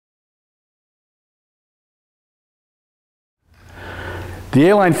The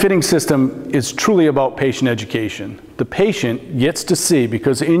ALINE fitting system is truly about patient education. The patient gets to see,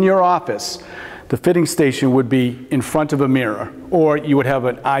 because in your office, the fitting station would be in front of a mirror, or you would have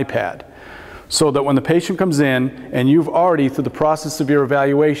an iPad. So that when the patient comes in and you've already, through the process of your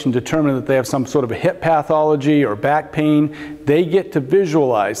evaluation, determined that they have some sort of a hip pathology or back pain, they get to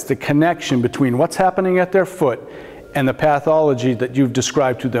visualize the connection between what's happening at their foot and the pathology that you've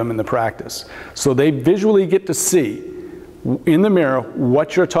described to them in the practice. So they visually get to see in the mirror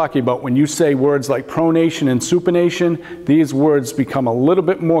what you're talking about. When you say words like pronation and supination, these words become a little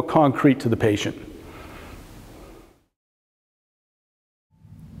bit more concrete to the patient.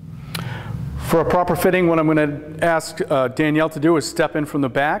 For a proper fitting, what I'm going to ask Danielle to do is step in from the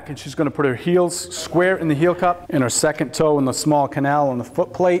back, and she's going to put her heels square in the heel cup and her second toe in the small canal on the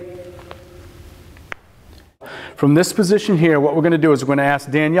foot plate. From this position here, what we're going to do is we're going to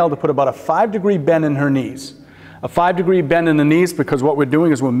ask Danielle to put about a 5-degree bend in her knees. A 5-degree bend in the knees, because what we're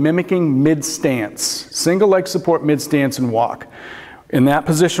doing is we're mimicking mid-stance. Single leg support, mid-stance, and walk. In that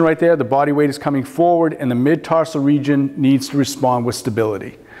position right there, the body weight is coming forward and the mid-tarsal region needs to respond with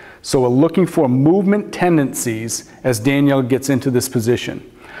stability. So we're looking for movement tendencies as Danielle gets into this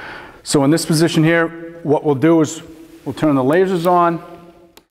position. So in this position here, what we'll do is we'll turn the lasers on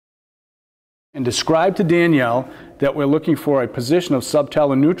and describe to Danielle that we're looking for a position of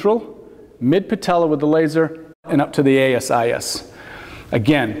subtalar neutral, mid-patella with the laser, and up to the ASIS.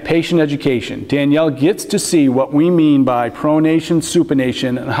 Again, patient education. Danielle gets to see what we mean by pronation,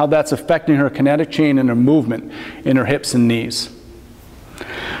 supination, and how that's affecting her kinetic chain and her movement in her hips and knees.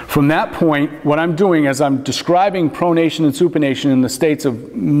 From that point, what I'm doing as I'm describing pronation and supination in the states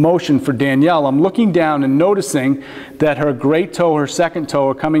of motion for Danielle, I'm looking down and noticing that her great toe, her second toe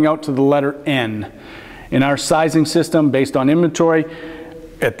are coming out to the letter N. In our sizing system, based on inventory,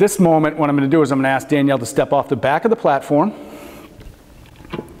 at this moment, what I'm going to do is I'm going to ask Danielle to step off the back of the platform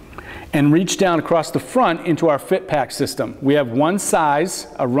and reach down across the front into our fit pack system. We have one size,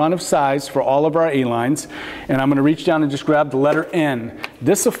 a run of size for all of our A-lines, and I'm going to reach down and just grab the letter N.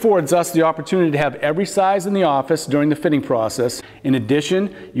 This affords us the opportunity to have every size in the office during the fitting process. In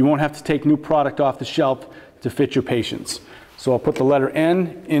addition, you won't have to take new product off the shelf to fit your patients. So I'll put the letter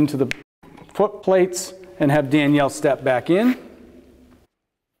N into the foot plates and have Danielle step back in.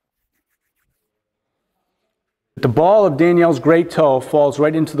 The ball of Danielle's great toe falls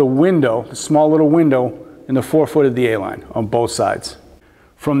right into the window, the small little window in the forefoot of the A-line on both sides.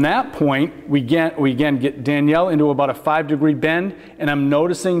 From that point, we again get Danielle into about a 5-degree bend, and I'm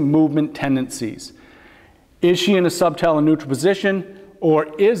noticing movement tendencies. Is she in a subtalar neutral position, or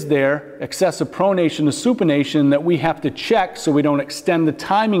is there excessive pronation or supination that we have to check so we don't extend the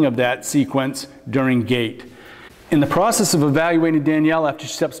timing of that sequence during gait? In the process of evaluating Danielle after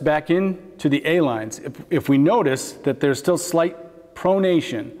she steps back in to the A-lines, if we notice that there's still slight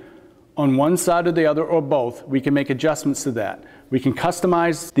pronation on one side or the other or both, we can make adjustments to that. We can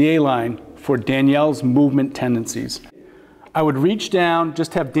customize the A-line for Danielle's movement tendencies. I would reach down,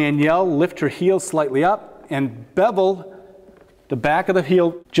 just have Danielle lift her heel slightly up and bevel the back of the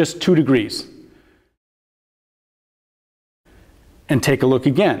heel just 2 degrees. And take a look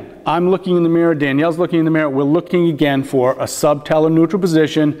again. I'm looking in the mirror, Danielle's looking in the mirror, we're looking again for a subtalar neutral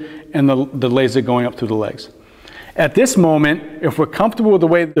position and the laser going up through the legs. At this moment, if we're comfortable with the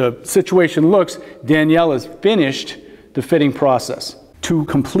way the situation looks, Danielle has finished the fitting process. To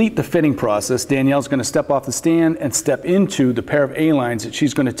complete the fitting process, Danielle's going to step off the stand and step into the pair of A-lines that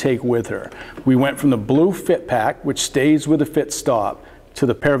she's going to take with her. We went from the blue fit pack, which stays with the fit stop, to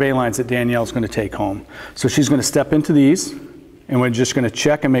the pair of A-lines that Danielle's going to take home. So she's going to step into these, and we're just going to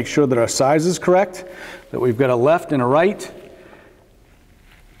check and make sure that our size is correct, that we've got a left and a right.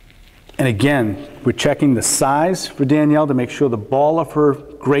 And again, we're checking the size for Danielle to make sure the ball of her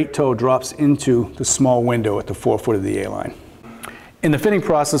great toe drops into the small window at the forefoot of the A-line. In the fitting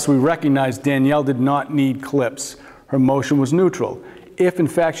process, we recognized Danielle did not need clips. Her motion was neutral. If in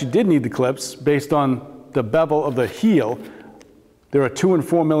fact she did need the clips, based on the bevel of the heel, there are 2 and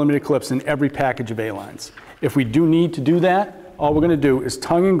 4 millimeter clips in every package of A-lines. If we do need to do that, all we're going to do is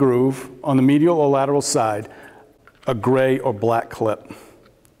tongue and groove on the medial or lateral side a gray or black clip.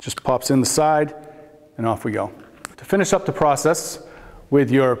 Just pops in the side and off we go. To finish up the process with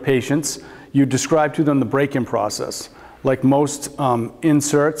your patients, you describe to them the break-in process. Like most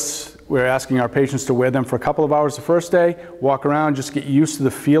inserts, we're asking our patients to wear them for a couple of hours the first day, walk around, just get used to the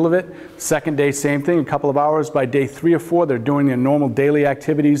feel of it. Second day, same thing, a couple of hours. By day 3 or 4, they're doing their normal daily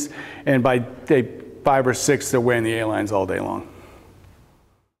activities, and by day 5 or 6, they're wearing the A-lines all day long.